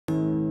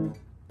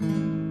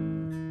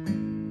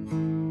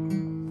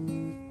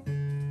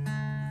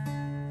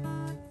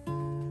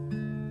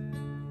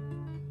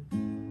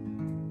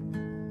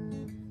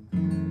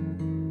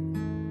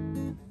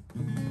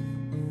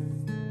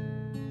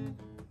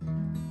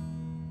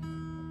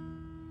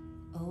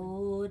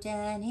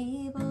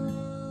Danny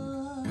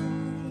boy,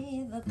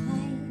 the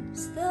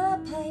pipes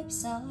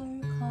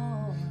are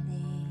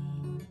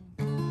calling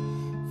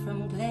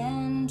from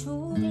glen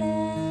to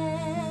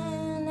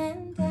glen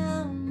and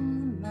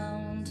down the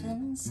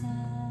mountainside.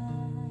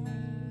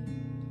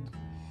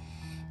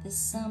 The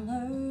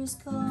summer's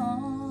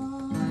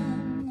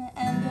gone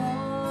and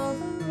all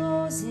the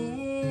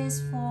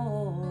roses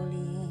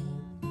falling.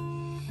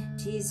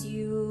 'Tis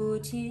you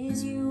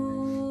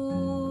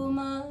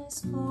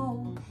must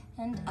go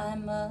and I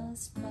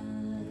must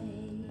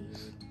bide.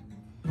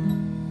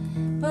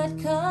 But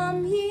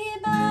come ye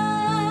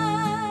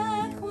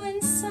back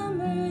when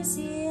summer's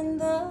in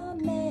the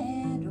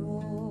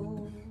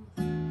meadow,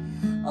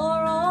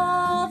 or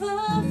all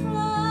the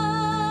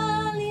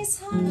valleys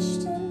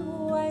hushed and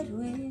white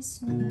with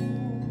snow.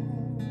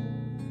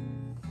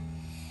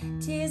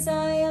 'Tis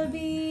I'll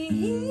be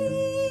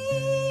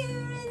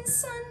here in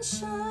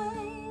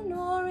sunshine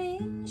or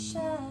in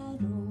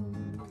shadow.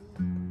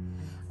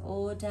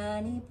 Oh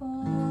Danny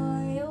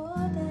boy,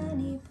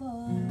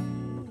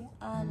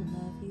 I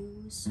love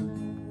you so.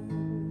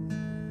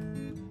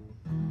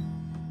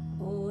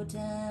 Oh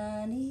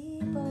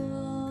Danny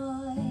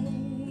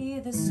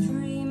boy, the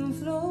stream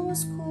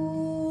flows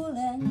cool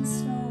and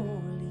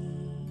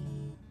slowly,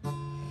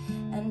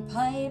 and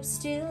pipes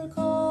still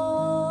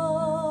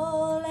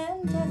call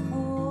and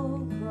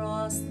echo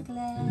across the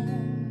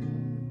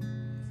glen.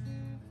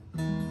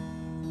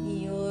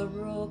 Your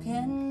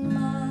broken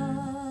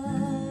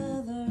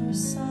mother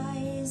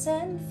sighs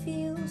and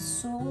feels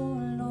so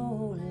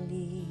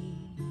lonely,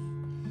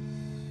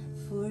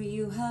 for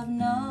you have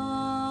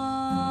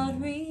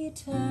not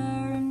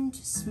returned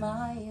to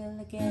smile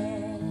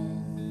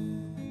again.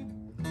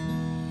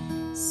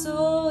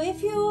 So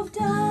if you've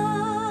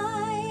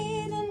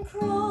died and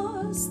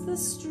crossed the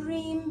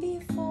stream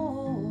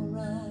before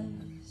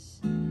us,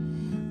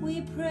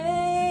 we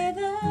pray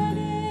that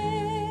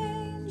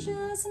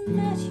angels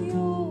met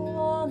you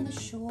on the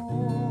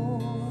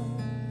shore,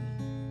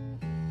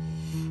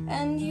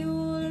 and you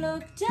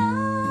look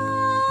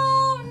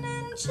down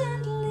and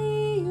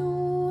gently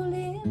you'll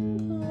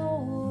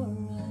implore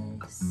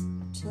us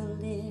to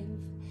live,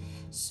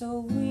 so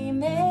we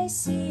may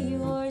see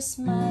your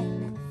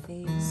smiling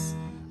face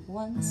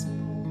once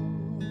more.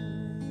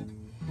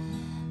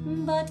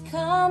 But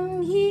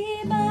come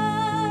ye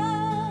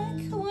back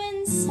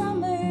when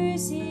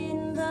summer's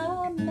in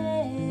the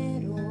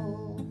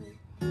meadow,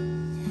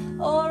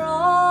 or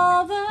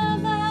all the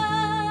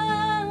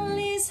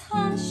valleys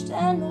hushed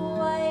and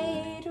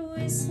white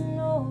with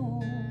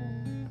snow.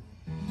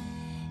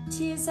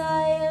 'Tis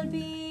I'll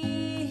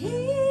be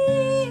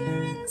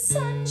here in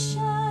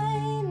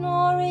sunshine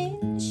or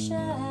in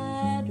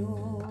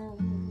shadow.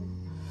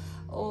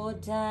 Oh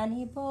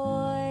Danny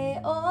boy,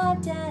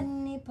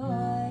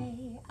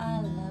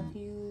 I love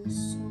you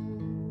so.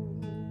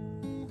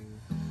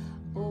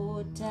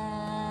 Oh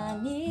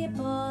Danny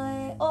boy,